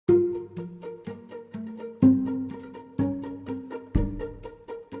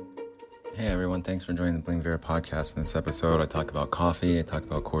everyone. Thanks for joining the Bling Vera podcast. In this episode, I talk about coffee, I talk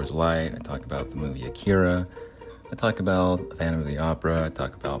about Coors Light, I talk about the movie Akira, I talk about Phantom of the Opera, I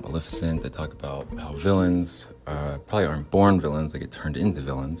talk about Maleficent, I talk about how villains probably aren't born villains, they get turned into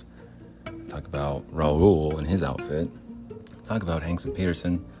villains. I talk about Raoul and his outfit. I talk about Hanks and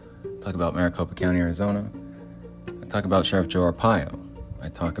Peterson. I talk about Maricopa County, Arizona. I talk about Sheriff Joe Arpaio. I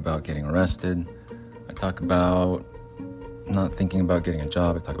talk about getting arrested. I talk about not thinking about getting a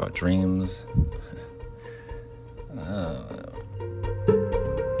job. I talk about dreams.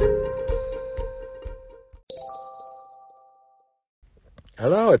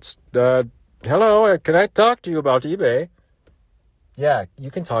 Hello, hello, can I talk to you about eBay? Yeah, you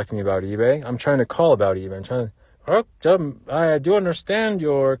can talk to me about eBay. I'm trying to call about eBay. I do understand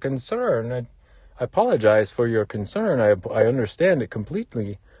your concern. I apologize for your concern. I understand it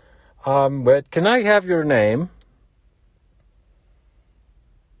completely. But can I have your name?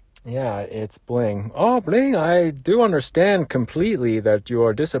 Yeah, it's Bling. Oh, Bling, I do understand completely that you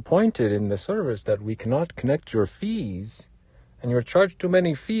are disappointed in the service, that we cannot connect your fees, and you're charged too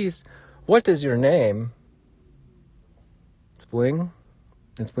many fees. What is your name? It's Bling.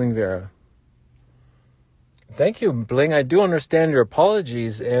 It's Bling Vera. Thank you, Bling. I do understand your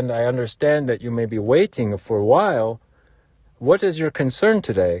apologies, and I understand that you may be waiting for a while. What is your concern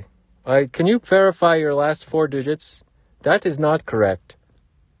today? Can you verify your last 4 digits? That is not correct.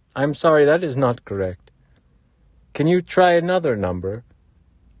 I'm sorry, that is not correct. Can you try another number?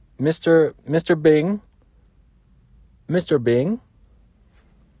 Mr. Bing? Mr. Bing?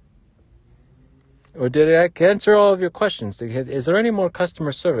 Or did I answer all of your questions? Is there any more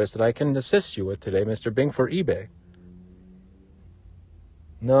customer service that I can assist you with today, Mr. Bing, for eBay?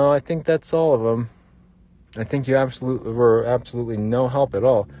 No, I think that's all of them. I think you were absolutely no help at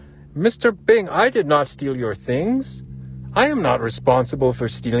all. Mr. Bing, I did not steal your things. I am not responsible for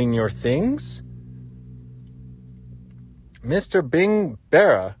stealing your things. Mr. Bing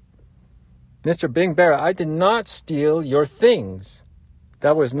Vera, I did not steal your things.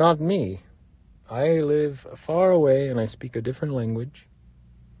 That was not me. I live far away and I speak a different language.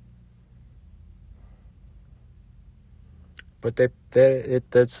 But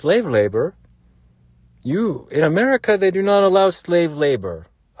that's slave labor. In America, they do not allow slave labor.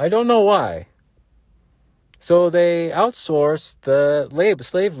 I don't know why. So they outsource the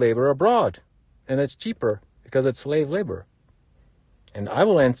slave labor abroad. And it's cheaper because it's slave labor. And I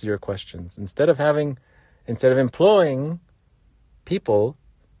will answer your questions. Instead of employing people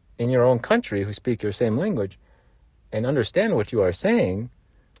in your own country who speak your same language and understand what you are saying,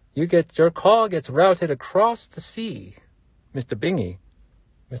 your call gets routed across the sea. Mr. Bingy.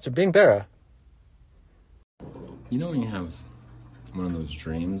 Mr. Bing Vera. You know when you have one of those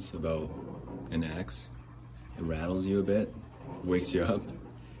dreams about an ex? It rattles you a bit, wakes you up.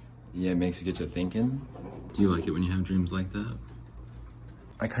 Yeah, it makes you get you thinking. Do you like it when you have dreams like that?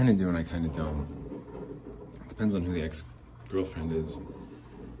 I kind of do and I kind of don't. It depends on who the ex-girlfriend is.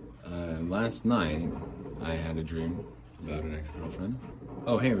 Last night, I had a dream about an ex-girlfriend.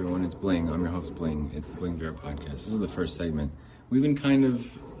 Oh, hey everyone, it's Bling. I'm your host, Bling. It's the Bling Vera podcast. This is the first segment. We've been kind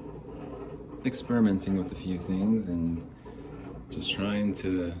of experimenting with a few things and just trying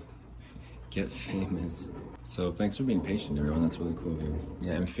to get famous. So thanks for being patient, everyone. That's really cool of you.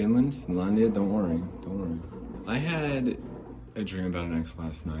 Yeah, in Finlandia, don't worry. I had a dream about an ex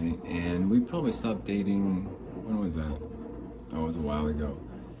last night, and we probably stopped dating, when was that? Oh, it was a while ago.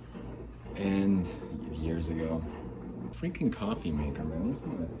 And years ago. Freaking coffee maker, man.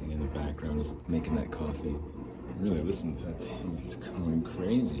 Listen to that thing in the background, just making that coffee. Really listen to that thing. It's going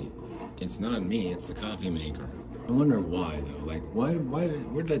crazy. It's not me, it's the coffee maker. I wonder why, though. Like, where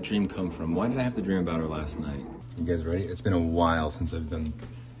did that dream come from? Why did I have to dream about her last night? You guys ready? It's been a while since I've done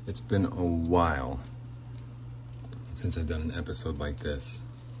an episode like this.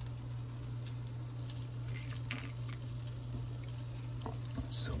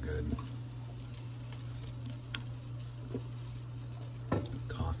 It's so good.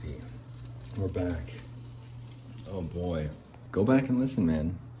 Coffee. We're back. Oh boy. Go back and listen,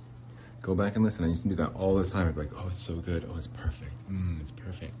 man. Go back and listen. I used to do that all the time. I'd be like, oh, it's so good. Oh, it's perfect. It's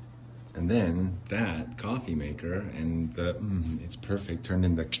perfect. And then that coffee maker and the it's perfect turned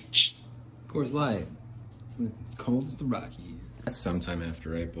into Coors Light. It's cold as the Rockies. Sometime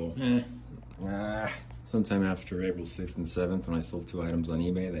after April 6th and 7th when I sold 2 items on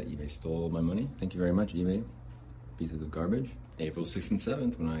eBay that eBay stole my money. Thank you very much, eBay. Pieces of garbage. April 6th and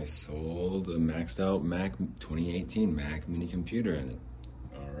 7th when I sold a maxed out Mac 2018 Mac mini computer and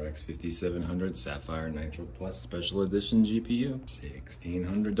RX 5700 Sapphire Nitro Plus Special Edition GPU.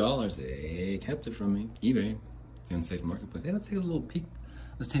 $1,600. They kept it from me. eBay, the unsafe marketplace. Hey, let's take a little peek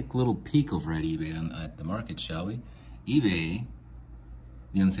Let's take a little peek over at eBay at the market, shall we? eBay,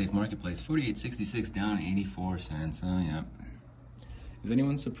 the unsafe marketplace, 48.66 down 84 cents. Oh, yeah. Is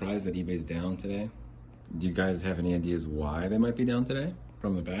anyone surprised that eBay's down today? Do you guys have any ideas why they might be down today?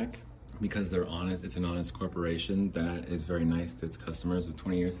 From the back? Because they're honest. It's an honest corporation that is very nice to its customers of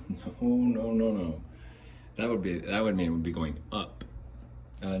 20 years. No. That would mean it would be going up.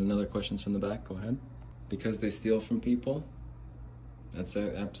 Another questions from the back. Go ahead. Because they steal from people. That's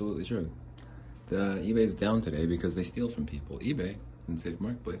absolutely true. eBay's down today because they steal from people. eBay, unsafe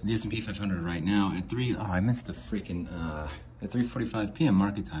marketplace. The S&P 500 right now at I missed the freaking at 3:45 p.m.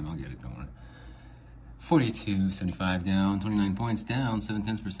 market time. I'll get it. Don't worry. 42.75 down, 29 points down,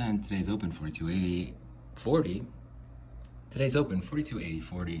 0.7%. Today's open 42.80.40. Today's open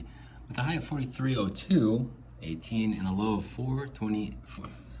 42.80.40 with a high of 43.02.18 and a low of 4.24.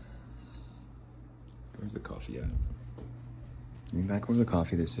 Where's the coffee at? Get back over the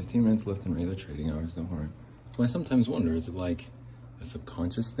coffee. There's 15 minutes left in regular trading hours. Don't worry. Well, I sometimes wonder: is it like a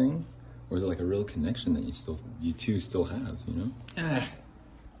subconscious thing, or is it like a real connection that you two still have? You know?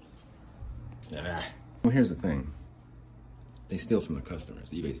 Well, here's the thing. They steal from the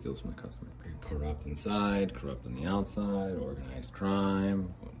customers. eBay steals from the customer. They're corrupt inside, corrupt on the outside, organized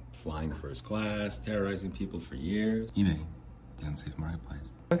crime, flying first class, terrorizing people for years. eBay, the unsafe marketplace.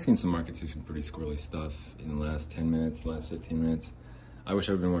 I've seen some markets do some pretty squirrely stuff in the last 10 minutes, last 15 minutes. I wish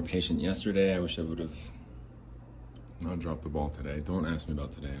I would have been more patient yesterday. I wish I would have not dropped the ball today. Don't ask me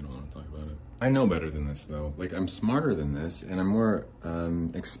about today. I don't want to talk about it. I know better than this, though. Like, I'm smarter than this, and I'm more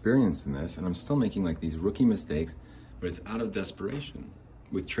experienced than this, and I'm still making, like, these rookie mistakes, but it's out of desperation.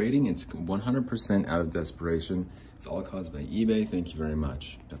 With trading, it's 100% out of desperation. It's all caused by eBay. Thank you very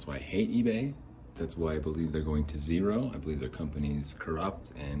much. That's why I hate eBay. That's why I believe they're going to zero. I believe their company's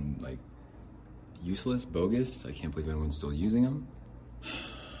corrupt and, like, useless, bogus. I can't believe anyone's still using them.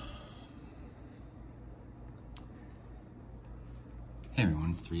 Hey everyone,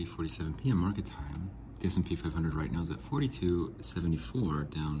 it's 3:47 p.m. market time. The S&P 500 right now is at 42.74,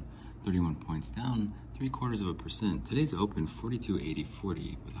 down 31 points, down 0.75%. Today's open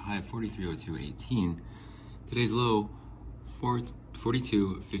 42.80.40 with a high of 43.02.18. Today's low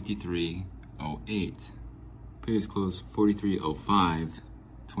 42.53.08. Previous close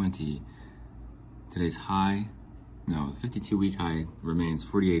 43.05.20. Today's high, no, 52-week high remains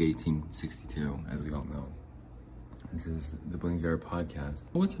 48.18.62, as we all know. This is the Bling VR podcast.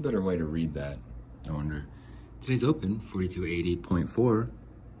 What's a better way to read that? I wonder. Today's open, 42.80.4.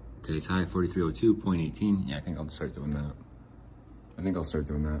 Today's high, 43.02.18. Yeah, I think I'll start doing that. Because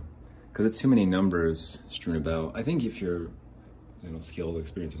it's too many numbers strewn about. I think if you're, skilled,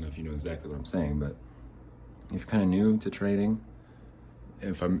 experienced enough, you know exactly what I'm saying. But if you're kind of new to trading,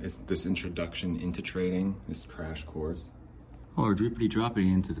 if this introduction into trading, this crash course, we're dropping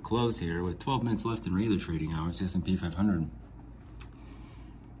into the close here with 12 minutes left in regular trading hours. The S&P 500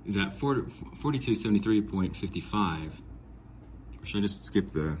 is at 4273.55. Or should I just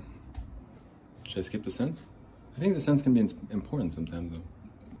skip the cents? I think the cents can be important sometimes, though.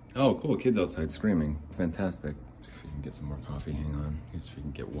 Oh, cool. Kids outside screaming. Fantastic. If we can get some more coffee, hang on. I guess we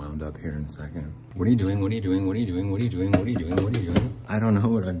can get wound up here in a second. What are you doing? I don't know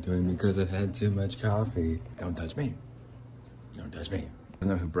what I'm doing because I've had too much coffee. Don't touch me. Don't touch me. I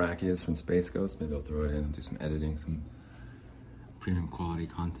know who Brack is from Space Ghost. Maybe I'll throw it in and do some editing, some premium quality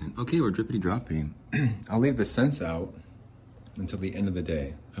content. Okay, we're drippity dropping. I'll leave the cents out until the end of the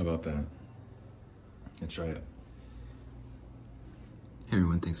day. How about that? Let's try it. Hey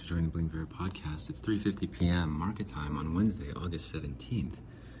everyone, thanks for joining the Bling VR podcast. It's 3:50 p.m. market time on Wednesday, August 17th.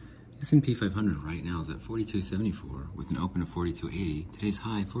 S&P 500 right now is at 42.74 with an open of 42.80. Today's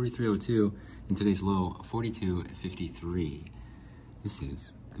high 43.02 and today's low 42.53. This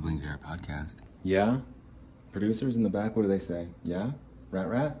is the Bling VR podcast. Yeah? Producers in the back, what do they say? Yeah?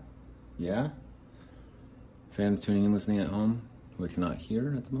 Rat? Yeah? Fans tuning in, listening at home who I cannot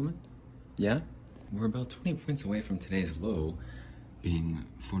hear at the moment? Yeah? We're about 20 points away from today's low being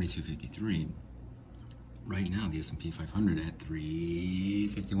 42.53. Right now, the S&P 500 at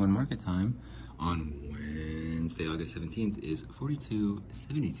 3:51 market time on Wednesday, August 17th is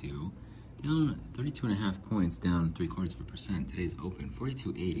 42.72, down 32.5 points, down 0.75%. Today's open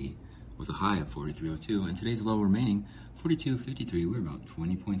 42.80 with a high of 43.02, and today's low remaining 42.53. We're about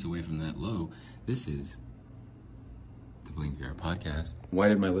 20 points away from that low. This is the Bling VR podcast. Why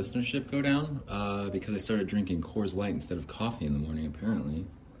did my listenership go down? Because I started drinking Coors Light instead of coffee in the morning, apparently.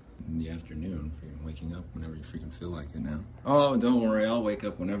 In the afternoon, for waking up whenever you freaking feel like it now. Oh, don't worry, I'll wake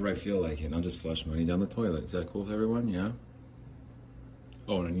up whenever I feel like it, and I'll just flush money down the toilet. Is that cool with everyone? Yeah?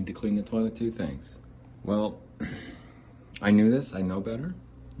 Oh, and I need to clean the toilet too? Thanks. Well, I knew this, I know better.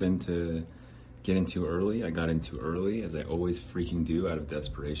 than to get into early. I got into early, as I always freaking do, out of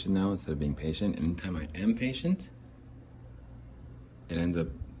desperation now, instead of being patient. And anytime I am patient, it ends up,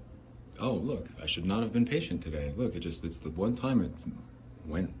 oh, look, I should not have been patient today. Look, it's the one time it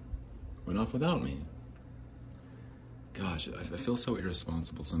went off without me. Gosh, I feel so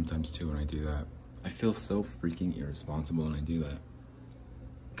irresponsible sometimes too when I do that. I feel so freaking irresponsible when I do that.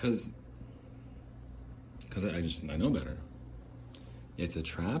 Because I know better. It's a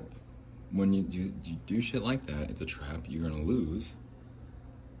trap. When you do shit like that, it's a trap. You're gonna lose.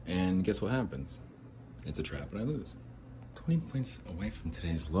 And guess what happens? It's a trap and I lose. 20 points away from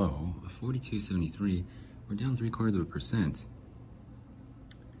today's low, 42.73. We're down 0.75%.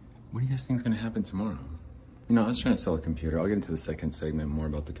 What do you guys think is gonna happen tomorrow? You know, I was trying to sell a computer. I'll get into the second segment more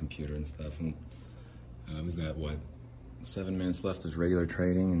about the computer and stuff. And we've got, 7 minutes left of regular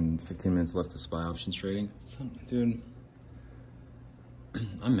trading and 15 minutes left of SPY options trading. Dude,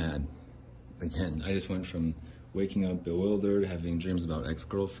 I'm mad. Again, I just went from waking up bewildered, having dreams about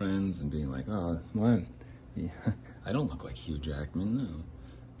ex-girlfriends, and being like, oh, what? Yeah, I don't look like Hugh Jackman, no.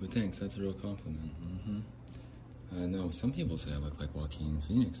 But thanks, that's a real compliment. No, some people say I look like Joaquin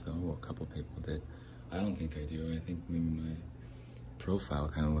Phoenix, though. Well, a couple people did. I don't think I do. I think maybe my profile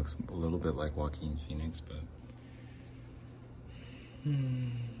kind of looks a little bit like Joaquin Phoenix, but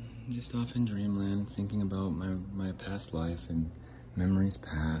just off in dreamland, thinking about my past life and memories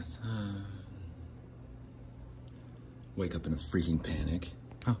past. Wake up in a freaking panic.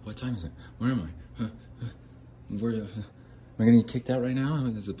 Oh, what time is it? Where am I? Where am I gonna get kicked out right now?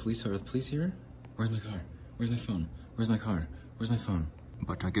 Is the police? Are the police here? Where's my car? Where's my phone? Where's my car? Where's my phone?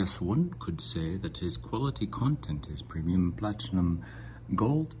 But I guess one could say that his quality content is premium, platinum,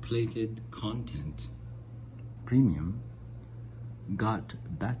 gold-plated content. Premium got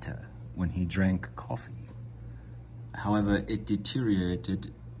better when he drank coffee. However, it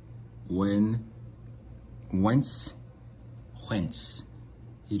deteriorated whence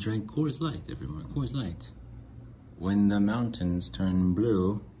he drank Coors Light, everyone, Coors Light. When the mountains turn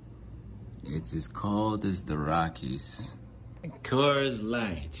blue, it's as cold as the Rockies. Coors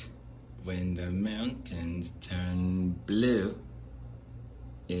Light. When the mountains turn blue,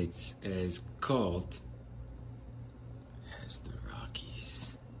 it's as cold as the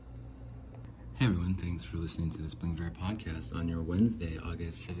Rockies. Hey everyone, thanks for listening to this Bling Bear podcast on your Wednesday,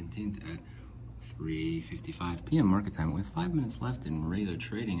 August 17th at 3:55 p.m. market time with 5 minutes left in regular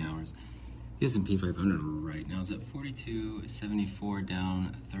trading hours. The S&P 500 right now is at 42.74,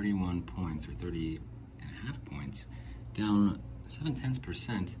 down 31 points, or 30.5 points, down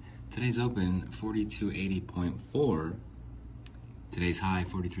 0.7%. Today's open 4280.4. Today's high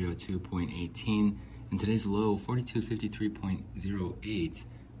 4302.18, and today's low 4253.08.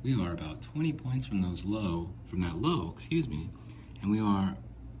 We are about 20 points from that low, and we are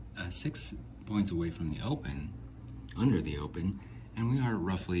 6 points away from the open, under the open, and we are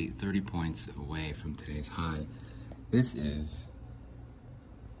roughly 30 points away from today's high. This is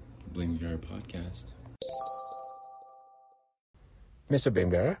the Bling Bear podcast. Mr. Bing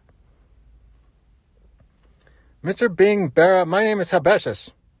Bear. Mr. Bing Bear, my name is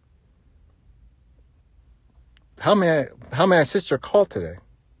Habashis. How may I assist your call today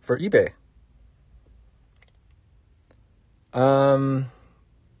for eBay? How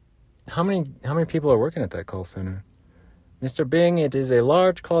many people are working at that call center? Mr. Bing, it is a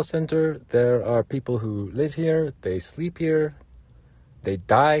large call center. There are people who live here, they sleep here, they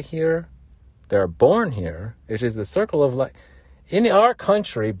die here, they're born here. It is the circle of life. In our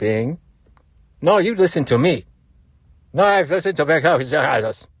country, Bing, no, you listen to me. No, I've listened to Bing. Have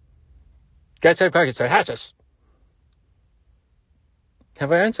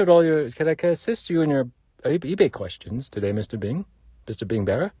I answered all your, can I assist you in your eBay questions today, Mr. Bing? Mr. Bing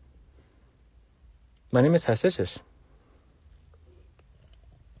Bear? My name is Hassisis.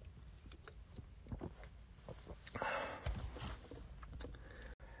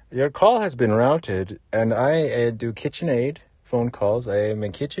 Your call has been routed, and I do KitchenAid phone calls. I am a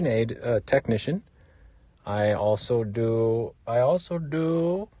KitchenAid technician. I also do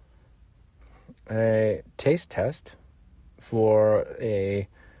a taste test for a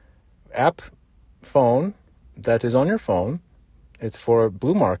app phone that is on your phone. It's for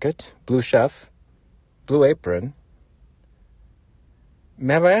Blue Market, Blue Chef, Blue Apron.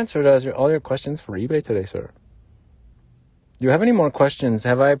 Have I answered all your questions for eBay today, sir? Do you have any more questions?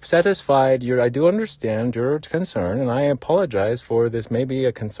 Have I satisfied I do understand your concern, and I apologize for this may be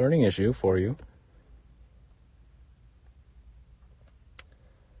a concerning issue for you.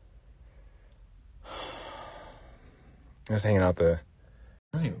 I was hanging out All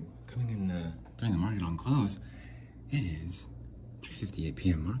right, coming in during the market on close, it is 3:58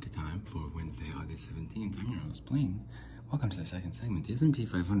 p.m. market time for Wednesday, August 17th. I'm your host, Bling. Welcome to the second segment. The S&P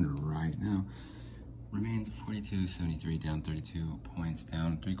 500 right now remains 42.73, down 32 points,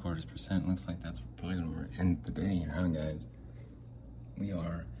 down 0.75%. Looks like that's probably going to end the day here, huh, guys? We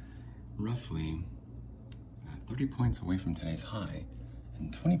are roughly 30 points away from today's high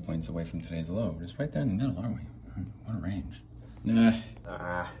and 20 points away from today's low. We're just right there in the middle, aren't we? What a range. Well,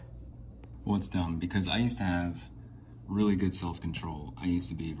 it's dumb because I used to have really good self-control. I used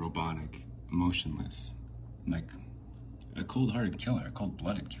to be robotic, emotionless, like a cold-hearted killer, a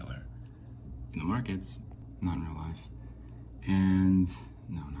cold-blooded killer. In the markets, not in real life. And,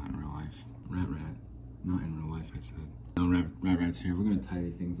 no, not in real life. Rat, not in real life, I said. No, Rat's here. We're gonna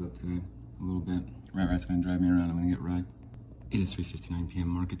tidy things up today a little bit. Rat's gonna drive me around, I'm gonna get wrecked. It is 3:59 p.m.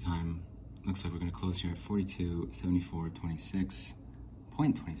 market time. Looks like we're gonna close here at 42.74.26,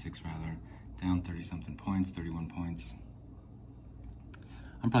 0.26 rather, down 30-something points, 31 points.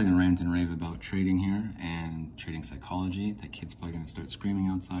 I'm probably gonna rant and rave about trading here and trading psychology. That kid's probably gonna start screaming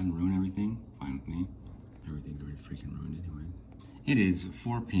outside and ruin everything. Fine with me. Everything's already freaking ruined anyway. It is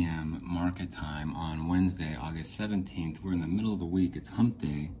 4 p.m. market time on Wednesday, August 17th. We're in the middle of the week. It's hump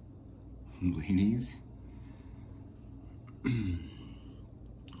day. Ladies.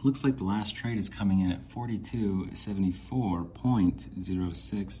 Looks like the last trade is coming in at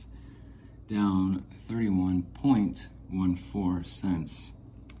 42.74.06, down 31.14 cents.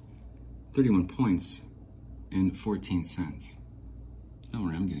 31 points and 14 cents. Don't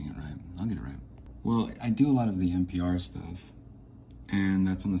worry, I'm getting it right. I'll get it right. Well, I do a lot of the NPR stuff, and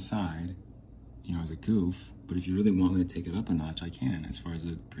that's on the side, you know, as a goof. But if you really want me to take it up a notch, I can, as far as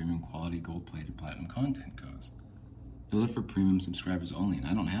the premium quality, gold-plated, platinum content goes. They're for premium subscribers only, and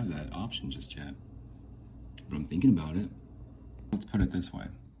I don't have that option just yet. But I'm thinking about it. Let's put it this way.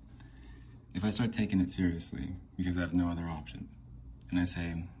 If I start taking it seriously, because I have no other option, and I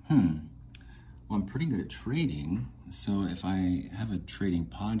say, well, I'm pretty good at trading, so if I have a trading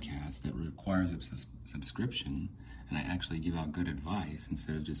podcast that requires a subscription, and I actually give out good advice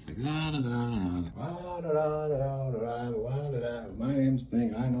instead of just like, my name's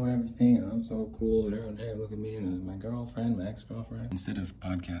Bing, I know everything, and I'm so cool, and everyone, hey, look at me, and my girlfriend, my ex-girlfriend. Instead of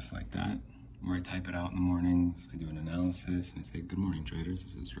podcasts like that, where I type it out in the mornings, I do an analysis, and I say, good morning, traders,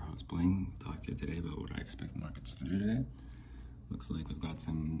 this is your host, Bling. We'll talk to you today about what I expect the markets to do today. Looks like we've got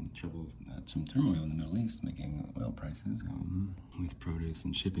some trouble, some turmoil in the Middle East, making oil prices with produce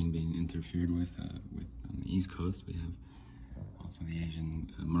and shipping being interfered with on the East Coast. We have also the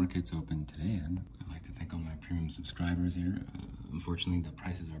Asian markets open today, and I'd like to thank all my premium subscribers here. Unfortunately, the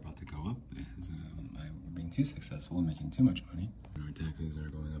prices are about to go up as we're being too successful and making too much money. And our taxes are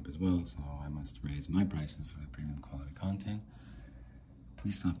going up as well, so I must raise my prices for the premium quality content.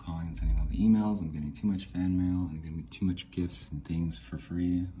 Please stop calling and sending all the emails. I'm getting too much fan mail. I'm getting too much gifts and things for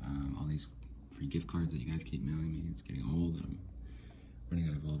free. All these free gift cards that you guys keep mailing me. It's getting old. I'm running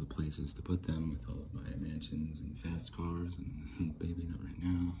out of all the places to put them with all of my mansions and fast cars. And baby, not right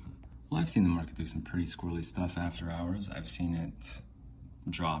now. Well, I've seen the market do some pretty squirrely stuff after hours. I've seen it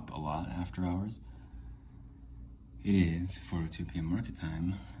drop a lot after hours. It is 4:02 p.m. market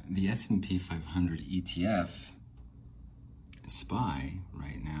time. The S&P 500 ETF SPY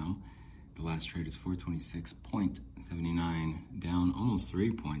right now, the last trade is 426.79, down almost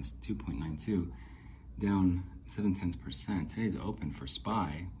 3 points, 2.92, down 0.7%. Today's open for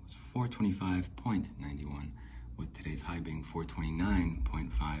SPY was 425.91, with today's high being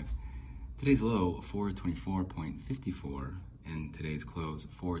 429.5. Today's low 424.54, and today's close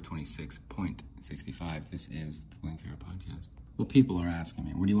 426.65. This is the Bling Care Podcast. Well, people are asking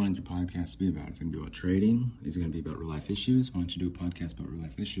me, what do you want your podcast to be about? Is it going to be about trading? Is it going to be about real life issues? Why don't you do a podcast about real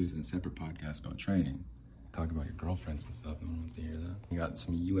life issues and a separate podcast about trading? Talk about your girlfriends and stuff. No one wants to hear that. You got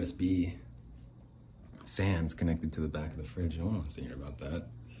some USB fans connected to the back of the fridge. No one wants to hear about that.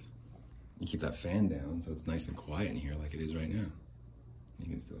 You keep that fan down so it's nice and quiet in here like it is right now. You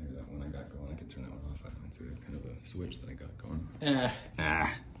can still hear that one I got going. I can turn that one off. It's a kind of a switch that I got going.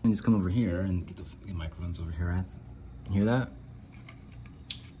 And just come over here and get the microphones over here at. You hear that?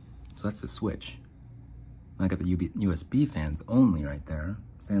 So that's the switch. I got the USB fans only right there.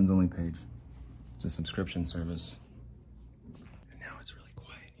 Fans only page. It's a subscription service. And now it's really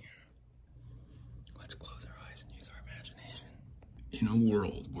quiet here. Let's close our eyes and use our imagination. In a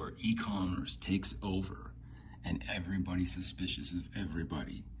world where e-commerce takes over and everybody's suspicious of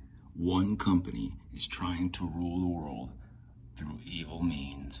everybody, one company is trying to rule the world through evil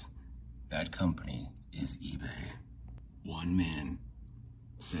means. That company is eBay. One man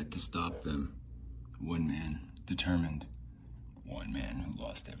set to stop them. One man determined. One man who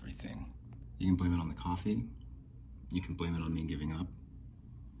lost everything. You can blame it on the coffee. You can blame it on me giving up.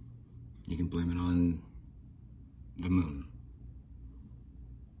 You can blame it on the moon.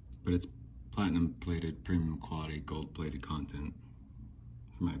 But it's platinum-plated, premium quality, gold-plated content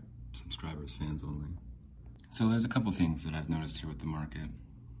for my subscribers, fans only. So there's a couple things that I've noticed here with the market.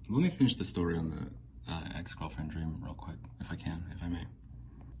 Let me finish the story on the ex-girlfriend dream real quick, if I can, if I may.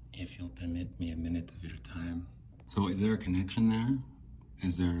 If you'll permit me a minute of your time. So is there a connection there?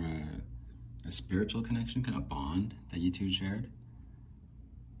 Is there a spiritual connection, kind of bond that you two shared?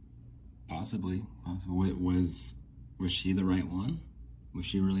 Possibly. Was she the right one? Was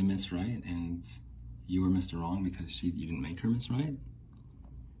she really Miss Right and you were Mr. Wrong because you didn't make her Miss Right?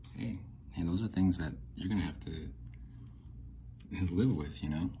 Hey, those are things that you're gonna have to live with, you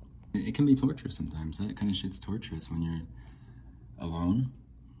know? It can be torturous sometimes. That kind of shit's torturous when you're alone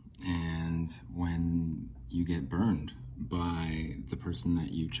and when you get burned by the person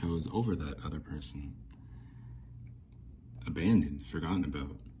that you chose over that other person. Abandoned, forgotten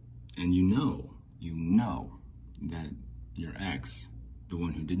about. And you know that your ex, the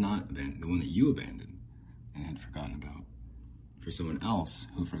one who did not abandon, the one that you abandoned and had forgotten about, for someone else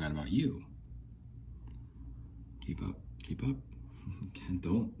who forgot about you. Keep up.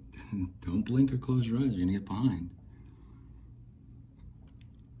 Don't blink or close your eyes, you're gonna get behind.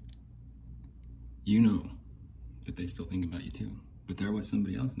 You know that they still think about you too, but they're with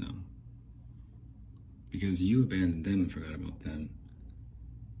somebody else now. Because you abandoned them and forgot about them.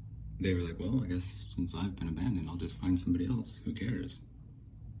 They were like, well, I guess since I've been abandoned, I'll just find somebody else. Who cares?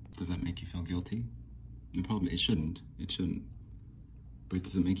 Does that make you feel guilty? It shouldn't. But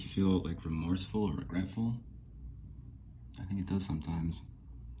does it make you feel like remorseful or regretful? I think it does sometimes.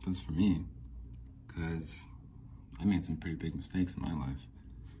 It does for me. Because I made some pretty big mistakes in my life.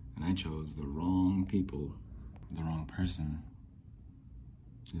 And I chose the wrong people, the wrong person.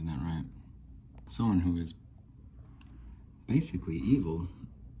 Isn't that right? Someone who is basically evil.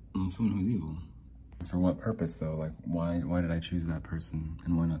 Well, someone who's evil. For what purpose, though? Like, why did I choose that person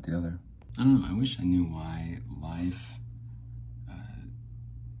and why not the other? I don't know. I wish I knew why life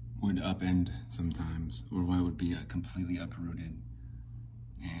would upend sometimes, or why it would be completely uprooted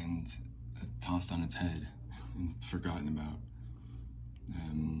and tossed on its head and forgotten about,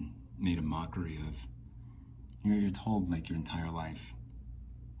 made a mockery of. You're told, like, your entire life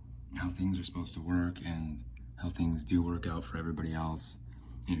how things are supposed to work and how things do work out for everybody else.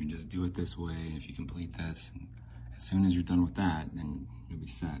 And you just do it this way, if you complete this, and as soon as you're done with that, then you'll be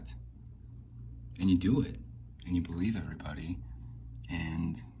set. And you do it, and you believe everybody,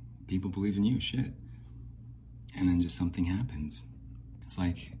 and people believe in you, shit. And then just something happens. It's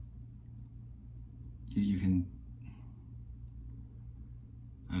like, you can,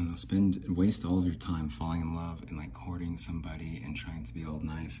 I don't know, waste all of your time falling in love and like courting somebody and trying to be all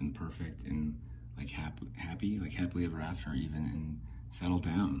nice and perfect and like happy, like happily ever after even, and settle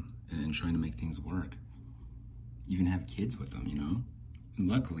down and trying to make things work. Even have kids with them, you know? And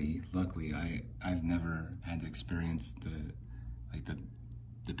luckily, I've never had to experience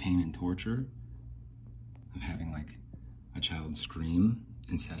the pain and torture of having like a child scream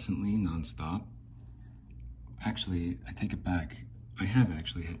incessantly, nonstop. Actually, I take it back. I have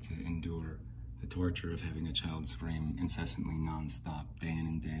actually had to endure the torture of having a child scream incessantly, nonstop, day in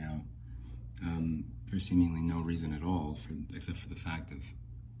and day out, for seemingly no reason at all, except for the fact of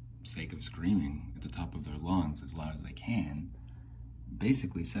sake of screaming at the top of their lungs as loud as they can,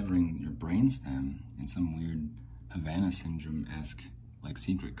 basically severing your brainstem in some weird Havana Syndrome-esque, like,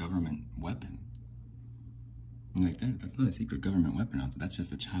 secret government weapon. Like, that's not a secret government weapon, that's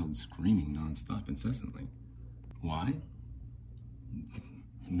just a child screaming nonstop, incessantly. Why?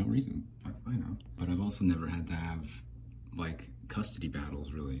 No reason. I know. But I've also never had to have, like, custody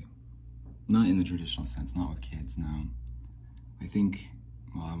battles, really. Not in the traditional sense, not with kids, no. I think,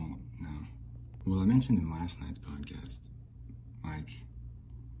 well, I won't, no. Well, I mentioned in last night's podcast, like,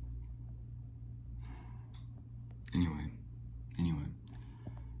 anyway,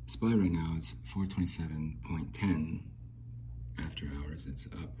 supply right now is 427.10 after hours. It's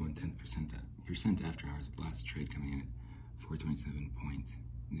up 1/10% after hours. Last trade coming in at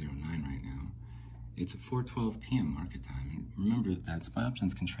 427.09 right now. It's 4:12 p.m. market time. And remember that SPY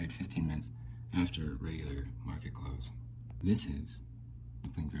options can trade 15 minutes after regular market close. This is the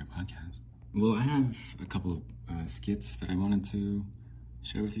Blink Bear Podcast. Well, I have a couple of skits that I wanted to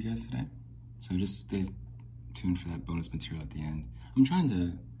share with you guys today. So just stay tuned for that bonus material at the end. I'm trying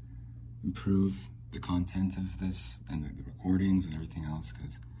to improve the content of this and the recordings and everything else,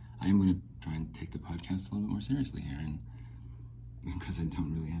 because I am going to try and take the podcast a little bit more seriously here, and because I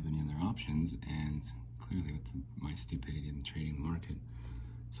don't really have any other options, and clearly with my stupidity in trading the market.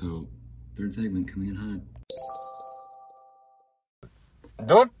 So, third segment coming in hot.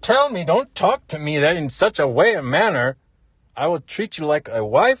 Don't talk to me that in such a way and manner. I will treat you like a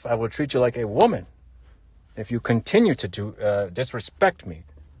wife. I will treat you like a woman. If you continue to disrespect me,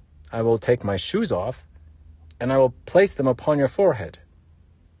 I will take my shoes off and I will place them upon your forehead.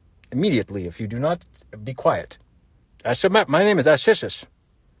 Immediately, if you do not be quiet. My name is Ashishish.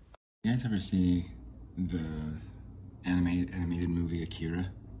 You guys ever see the animated movie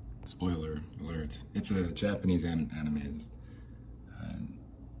Akira? Spoiler alert. It's a Japanese anime.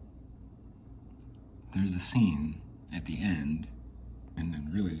 There's a scene at the end, and then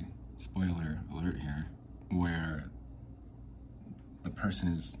really, spoiler alert here, where the person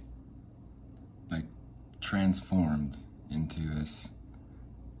is like transformed into this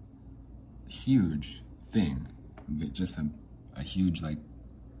huge thing, just a huge like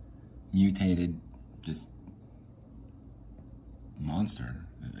mutated just monster,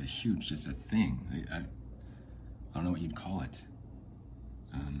 a huge, just a thing. I don't know what you'd call it.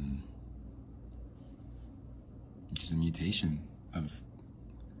 Just a mutation of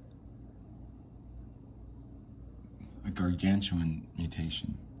a gargantuan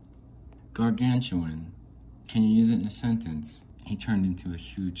mutation. Gargantuan, can you use it in a sentence? He turned into a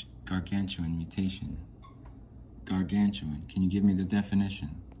huge gargantuan mutation. Gargantuan, can you give me the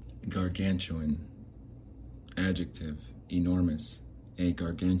definition? Gargantuan, adjective, enormous, a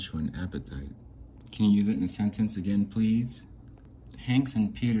gargantuan appetite. Can you use it in a sentence again, please? Hanks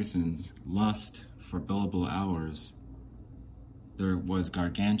and Peterson's lust for billable hours, there was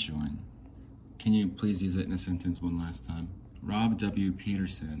gargantuan. Can you please use it in a sentence one last time? Rob W.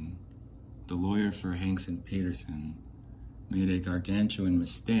 Peterson, the lawyer for Hanks and Peterson, made a gargantuan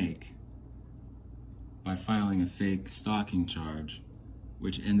mistake by filing a fake stalking charge,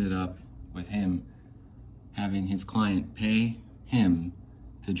 which ended up with him having his client pay him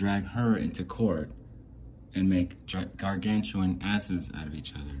to drag her into court and make gargantuan asses out of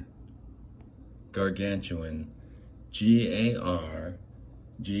each other. Gargantuan, Gargantuan,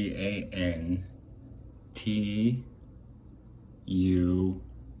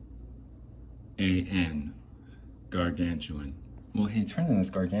 gargantuan. Well, he turns into this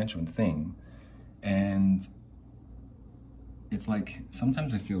gargantuan thing, and it's like,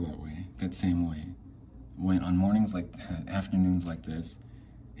 sometimes I feel that same way, when on mornings like, afternoons like this,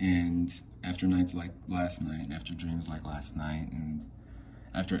 and after nights like last night, and after dreams like last night, and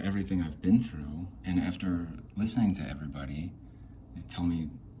after everything I've been through, and after listening to everybody, they tell me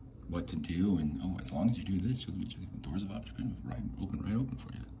what to do, and oh, as long as you do this, the doors of opportunity right open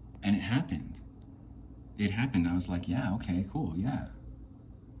for you. And it happened. I was like, yeah, okay, cool, yeah.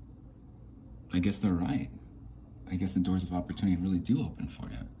 I guess they're right. I guess the doors of opportunity really do open for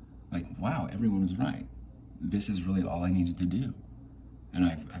you. Like, wow, everyone was right. This is really all I needed to do. And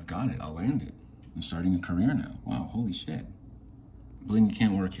I've got it, I'll land it. I'm starting a career now. Wow, holy shit. Bling, you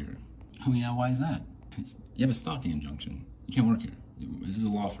can't work here. Oh yeah, why is that? You have a stalking injunction. You can't work here. This is a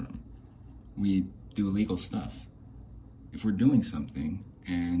law firm. We do illegal stuff. If we're doing something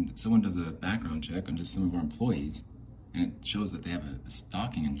and someone does a background check on just some of our employees and it shows that they have a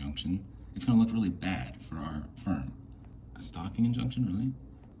stalking injunction, it's gonna look really bad for our firm. A stalking injunction, really?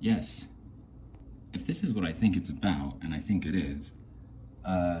 Yes. If this is what I think it's about, and I think it is,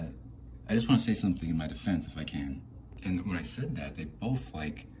 I just wanna say something in my defense if I can. And when I said that, they both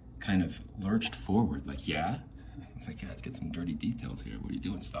like kind of lurched forward, like, yeah? Like, yeah, let's get some dirty details here. What are you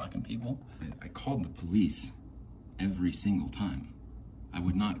doing, stalking people? I called the police every single time. I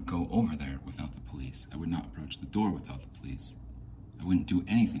would not go over there without the police. I would not approach the door without the police. I wouldn't do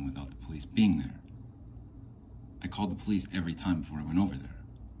anything without the police being there. I called the police every time before I went over there.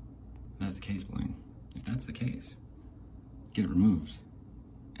 If that's the case, Blaine, if that's the case, get it removed.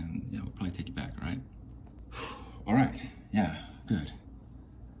 And yeah, we'll probably take you back, all right? All right, yeah, good.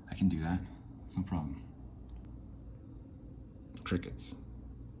 I can do that, it's no problem. Crickets.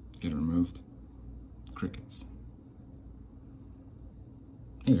 Get it removed. Crickets.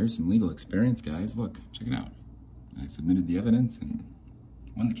 Hey, here's some legal experience, guys. Look, check it out. I submitted the evidence and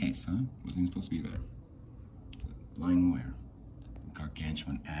won the case, huh? Wasn't even supposed to be there. Lying lawyer.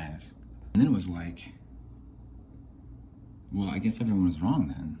 Gargantuan ass. And then it was like, well, I guess everyone was wrong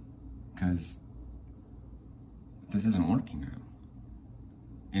then, because this isn't working now.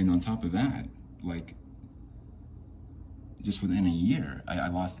 And on top of that, like, just within a year, I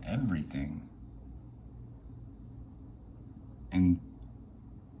lost everything. And,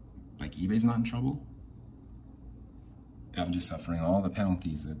 like, eBay's not in trouble. I'm just suffering all the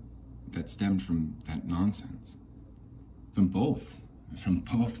penalties that stemmed from that nonsense. From both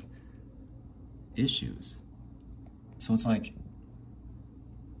issues. So it's like,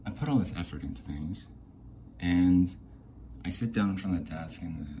 I put all this effort into things, and I sit down in front of the desk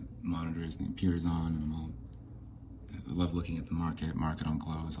and the monitors and the computer's on, and I love looking at the market on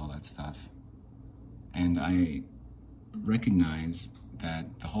close, all that stuff. And I recognize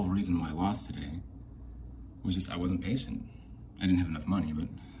that the whole reason why I lost today was just I wasn't patient. I didn't have enough money, but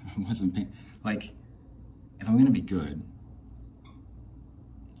I wasn't like, if I'm gonna be good,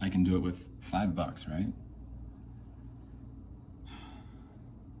 I can do it with $5, right?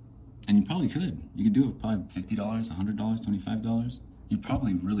 And you probably could. You could do it probably $50, $100, $25. You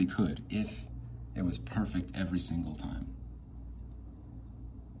probably really could if it was perfect every single time.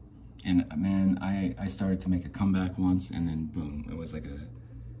 And man, I started to make a comeback once, and then boom, it was like a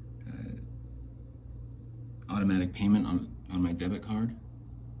automatic payment on my debit card.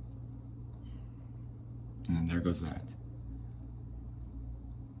 And then there goes that.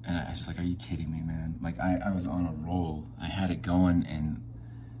 And I was just like, are you kidding me, man? Like, I was on a roll. I had it going, and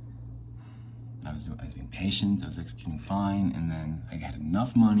I was being patient, I was executing fine, and then I had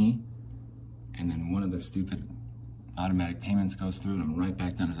enough money, and then one of the stupid automatic payments goes through, and I'm right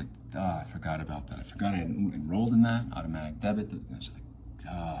back down. I was like, I forgot about that. I forgot I had enrolled in that, automatic debit. And I was just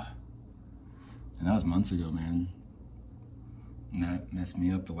like, And that was months ago, man. And that messed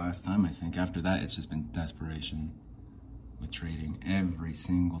me up the last time, I think. After that, it's just been desperation with trading. Every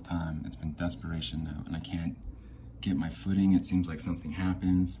single time, it's been desperation now, and I can't get my footing. It seems like something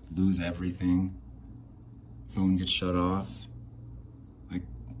happens, lose everything, phone gets shut off, like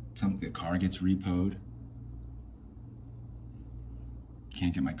the car gets repoed,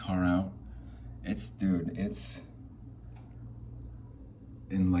 can't get my car out. Dude, it's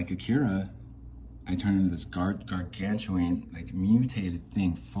in like Akira, I turn into this gargantuan, like mutated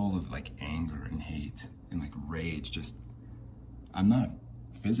thing full of like anger and hate and like rage. Just, I'm not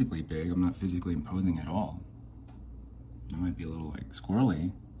physically big, I'm not physically imposing at all. I might be a little like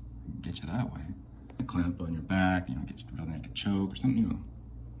squirrely, get you that way. Clamp on your back, get you real naked choke or something,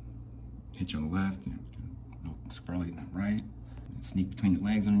 hit you on the left, real squirrely on the right, sneak between your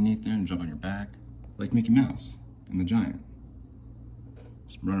legs underneath there and jump on your back, like Mickey Mouse and the Giant.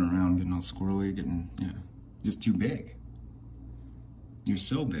 Just running around, getting all squirrely, just too big. You're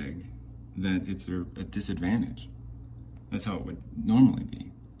so big that it's a disadvantage. That's how it would normally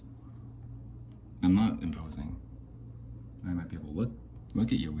be. I'm not imposing. I might be able to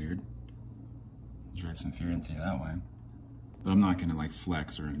look at you weird, drive some fear into you that way. But I'm not gonna like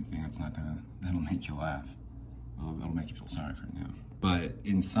flex or anything. That'll make you laugh. It'll make you feel sorry for you. But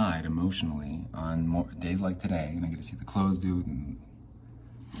inside, emotionally, on days like today, and I get to see the clothes, dude, and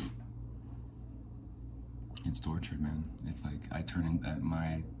it's torture, man. It's like I turn into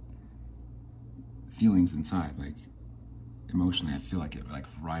my feelings inside, like emotionally, I feel like it like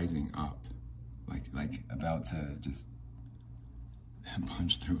rising up, like about to just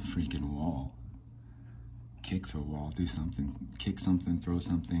punch through a freaking wall, kick through a wall, do something, kick something, throw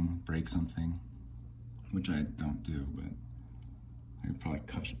something, break something, which I don't do, but I could probably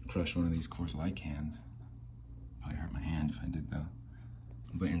crush one of these Coors Light cans. Probably hurt my hand if I did though.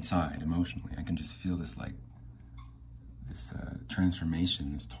 But inside, emotionally, I can just feel this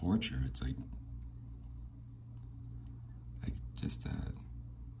transformation, this torture. It's like just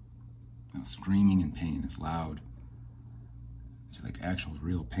screaming in pain. It's loud. It's like actual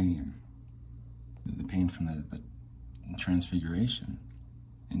real pain. The pain from the transfiguration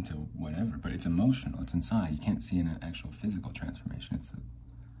into whatever, but it's emotional, it's inside. You can't see an actual physical transformation.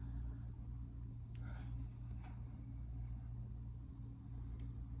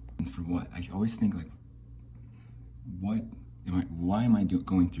 And for what? I always think like, why am I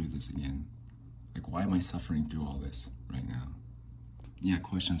going through this again? Like, why am I suffering through all this right now? Yeah,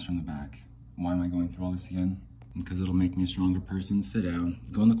 questions from the back. Why am I going through all this again? Because it'll make me a stronger person. Sit down,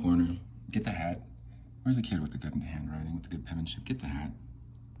 go in the corner, get the hat. Where's the kid with the good handwriting, with the good penmanship? Get the hat.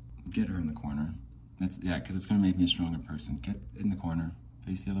 Get her in the corner. Because it's gonna make me a stronger person. Get in the corner,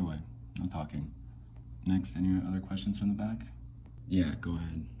 face the other way. No talking. Next, any other questions from the back? Yeah, go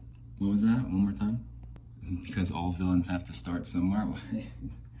ahead. What was that? One more time? Because all villains have to start somewhere.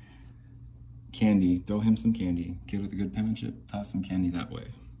 Candy, throw him some candy. Kid with a good penmanship, toss some candy that way.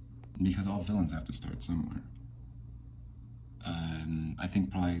 Because all villains have to start somewhere. I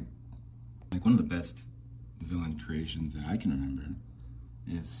think probably like one of the best villain creations that I can remember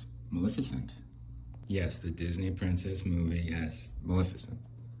is Maleficent. Yes, the Disney princess movie, yes, Maleficent.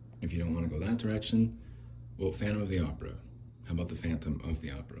 If you don't want to go that direction, well, Phantom of the Opera. How about the Phantom of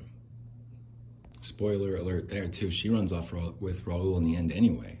the Opera? Spoiler alert there too, she runs off with Raoul in the end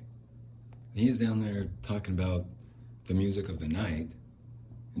anyway. He's down there talking about the music of the night,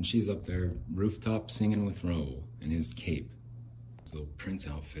 and she's up there rooftop singing with Raoul in his cape, his little prince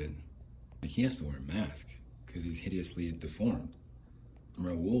outfit. Like, he has to wear a mask. because he's hideously deformed.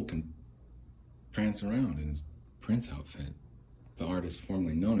 Raoul can prance around in his Prince outfit, the artist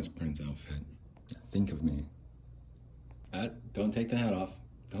formerly known as Prince outfit. Think of me. Don't take the hat off.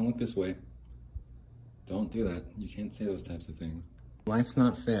 Don't look this way. Don't do that. You can't say those types of things. Life's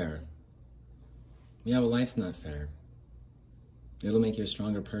not fair. Yeah, but life's not fair. It'll make you a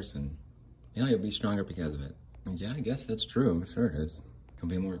stronger person. Yeah, you'll be stronger because of it. And yeah, I guess that's true. Sure it is. You'll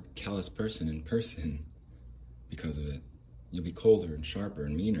be a more callous person in person because of it. You'll be colder and sharper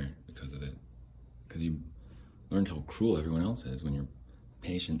and meaner because of it. Because you learned how cruel everyone else is when you're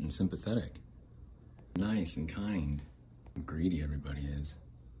patient and sympathetic. Nice and kind. And greedy everybody is.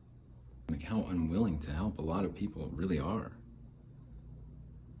 Like how unwilling to help a lot of people really are.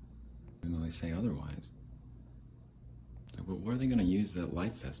 Even though they say otherwise. Like, but what are they going to use that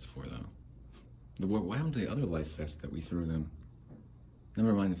life vest for, though? What happened to the other life vest that we threw them?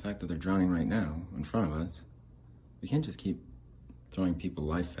 Never mind the fact that they're drowning right now in front of us. We can't just keep throwing people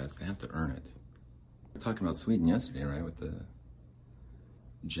life vests. They have to earn it. We were talking about Sweden yesterday, right? With the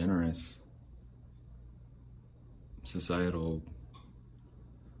generous societal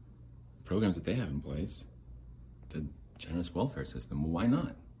programs that they have in place. The generous welfare system. Well, why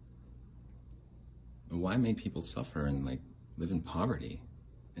not? Why make people suffer and like live in poverty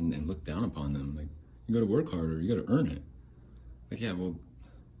and look down upon them? Like, you gotta work harder, you gotta earn it. Like, yeah, well,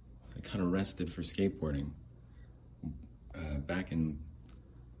 I got arrested for skateboarding back in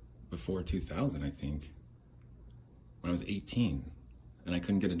before 2000, I think, when I was 18, and I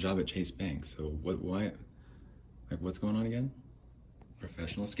couldn't get a job at Chase Bank. So why, like, what's going on again?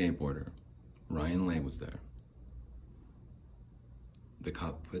 Professional skateboarder, Ryan Lay was there. The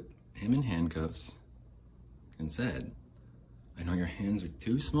cop put him in handcuffs and said, I know your hands are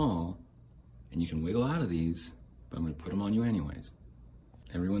too small and you can wiggle out of these, but I'm gonna put them on you anyways.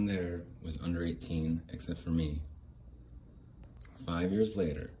 Everyone there was under 18 except for me. 5 years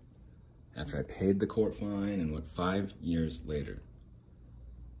later, after I paid the court fine, and 5 years later,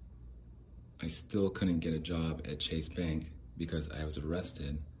 I still couldn't get a job at Chase Bank because I was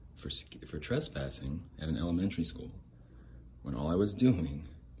arrested for trespassing at an elementary school, when all I was doing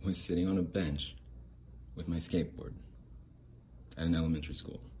was sitting on a bench with my skateboard at an elementary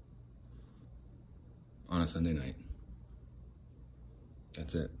school on a Sunday night.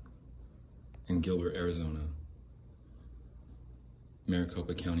 That's it. In Gilbert, Arizona.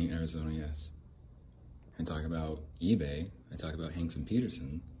 Maricopa County, Arizona, yes. I talk about eBay. I talk about Hanks and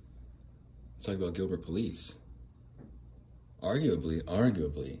Peterson. Let's talk about Gilbert Police.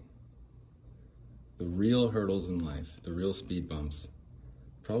 Arguably, the real hurdles in life, the real speed bumps,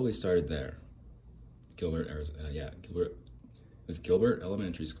 probably started there. Gilbert, Arizona. It was Gilbert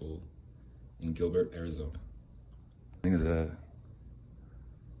Elementary School in Gilbert, Arizona. I think it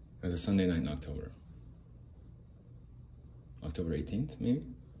was a Sunday night in October. October 18th, maybe?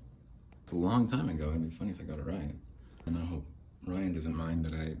 It's a long time ago. It'd be funny if I got it right. And I hope Ryan doesn't mind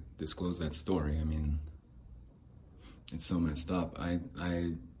that I disclose that story. I mean, it's so messed up. I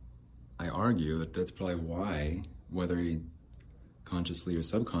argue that that's probably why, whether he consciously or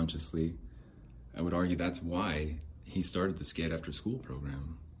subconsciously, I would argue that's why he started the Skate After School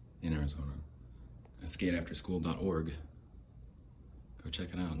program in Arizona. Skateafterschool.org. Go check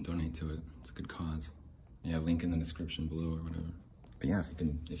it out and donate to it. It's a good cause. Yeah, link in the description below or whatever. But yeah,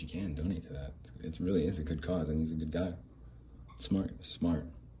 if you can donate to that. It really is a good cause, and he's a good guy. Smart,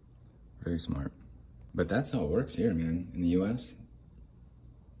 very smart. But that's how it works here, man. In the U.S.,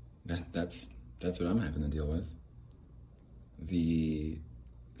 that's what I'm having to deal with. The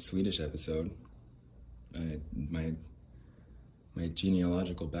Swedish episode, my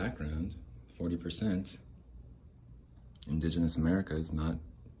genealogical background, 40%. Indigenous America is not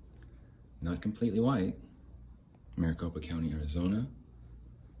completely white. Maricopa County, Arizona.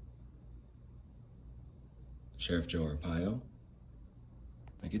 Sheriff Joe Arpaio.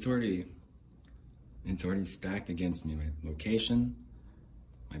 Like, it's already stacked against me. My location,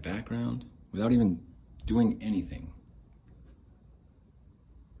 my background, without even doing anything.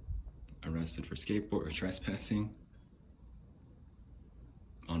 Arrested for skateboard or trespassing.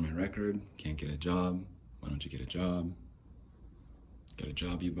 On my record, can't get a job. Why don't you get a job? Get a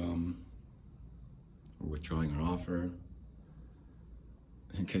job, you bum. We're withdrawing our offer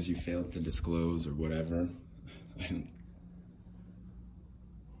because you failed to disclose or whatever.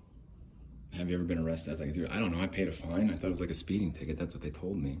 Have you ever been arrested? I was like, dude, I don't know. I paid a fine. I thought it was like a speeding ticket. That's what they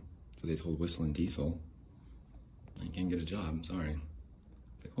told me. So they told Whistle and Diesel. I can't get a job. I'm sorry.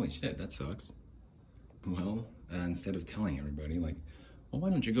 It's like, holy shit, that sucks. Well, instead of telling everybody, like, well, why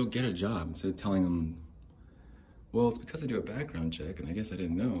don't you go get a job? Instead of telling them Well, it's because I do a background check, and I guess I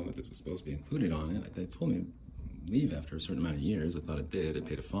didn't know that this was supposed to be included on it. They told me to leave after a certain amount of years. I thought it did. I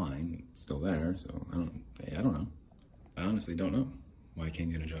paid a fine. It's still there, so I don't know. I honestly don't know why I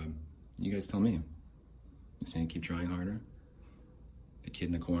can't get a job. You guys tell me. You saying keep trying harder? The kid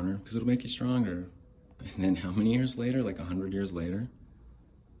in the corner? Because it'll make you stronger. And then how many years later? Like 100 years later?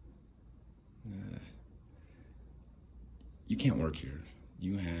 You can't work here.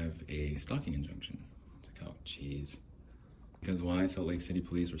 You have a stalking injunction. It's like, oh, jeez. Because why? Salt Lake City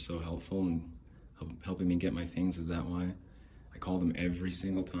police were so helpful and helping me get my things. Is that why? I called them every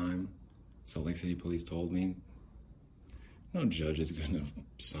single time. Salt Lake City police told me. No judge is gonna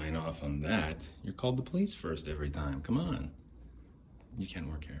sign off on that. You're called the police first every time. Come on. You can't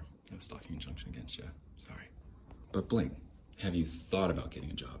work here. I have a stalking injunction against you. Sorry. But Bling, have you thought about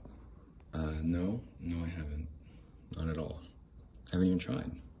getting a job? No, I haven't. Not at all. I haven't even tried.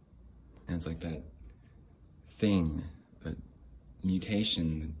 And it's like that thing, that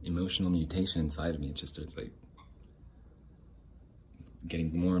mutation, emotional mutation inside of me. It just starts like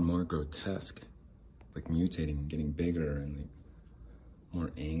getting more and more grotesque, like mutating, getting bigger, and like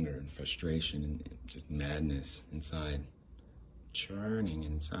more anger and frustration and just madness inside, churning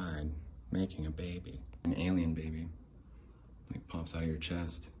inside, making a baby, an alien baby, like pops out of your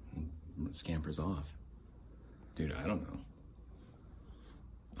chest and scampers off. Dude, I don't know.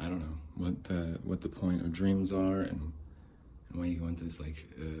 I don't know what the point of dreams are and why you go into this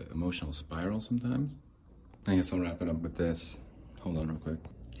like emotional spiral sometimes. I guess I'll wrap it up with this. Hold on real quick.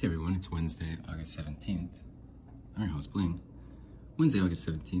 Hey everyone, it's Wednesday, August 17th. I'm your host, Bling. Wednesday, August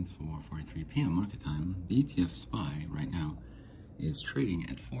 17th, 4:43 p.m. market time. The ETF SPY right now is trading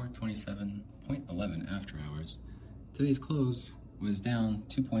at 427.11 after hours. Today's close was down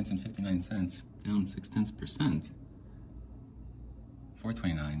 2 points and 59 cents, down 0.6%.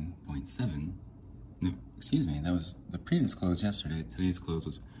 429.7. No, excuse me, that was the previous close yesterday. Today's close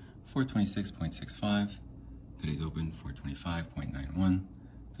was 426.65. Today's open 425.91.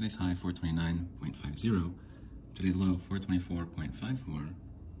 Today's high 429.50. Today's low 424.54.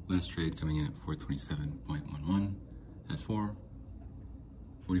 Last trade coming in at 427.11 at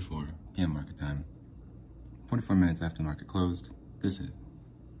 4:44 p.m. market time. 44 minutes after the market closed. This is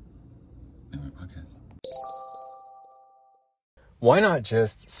my podcast. Why not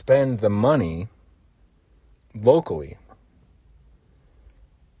just spend the money locally?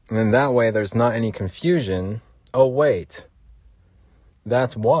 And then that way there's not any confusion. Oh, wait.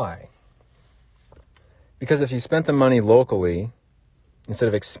 That's why. Because if you spent the money locally, instead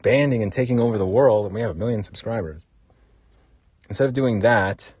of expanding and taking over the world, and we have 1 million subscribers, instead of doing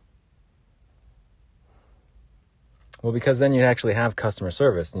that, well, because then you'd actually have customer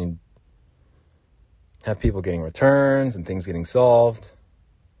service and you'd have people getting returns and things getting solved,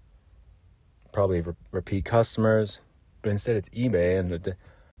 probably repeat customers, but instead it's eBay, and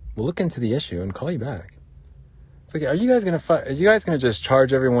we'll look into the issue and call you back. It's like, are you guys gonna just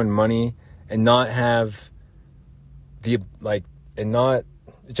charge everyone money and not have and not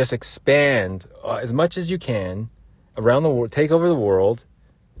just expand as much as you can around the world, take over the world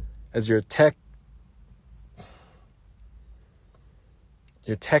as your tech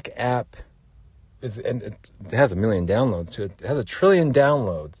app? And it has 1 million downloads to it. It has 1 trillion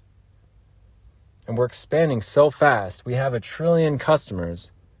downloads. And we're expanding so fast. We have 1 trillion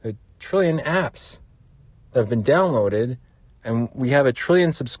customers, 1 trillion apps that have been downloaded, and we have 1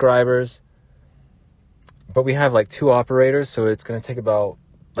 trillion subscribers. But we have like 2 operators, so it's going to take about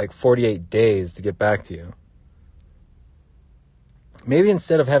like 48 days to get back to you. Maybe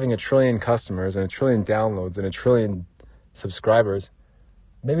instead of having 1 trillion customers and 1 trillion downloads and 1 trillion subscribers,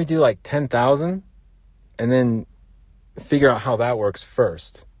 maybe do like 10,000 and then figure out how that works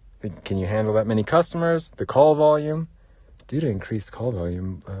first. Can you handle that many customers? The call volume? Due to increased call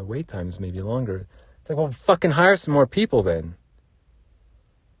volume, wait times may be longer. It's like, well, fucking hire some more people then.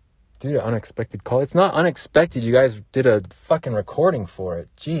 Due to unexpected call. It's not unexpected. You guys did a fucking recording for it.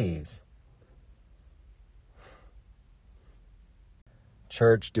 Jeez.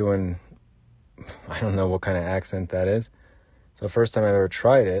 Church doing, I don't know what kind of accent that is. So first time I ever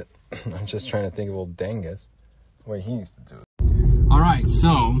tried it, I'm just trying to think of old Dangus, the way he used to do it. All right,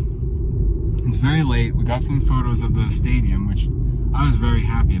 so it's very late. We got some photos of the stadium, which I was very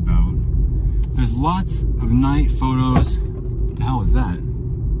happy about. There's lots of night photos. What the hell was that?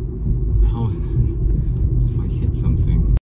 The hell just like hit something.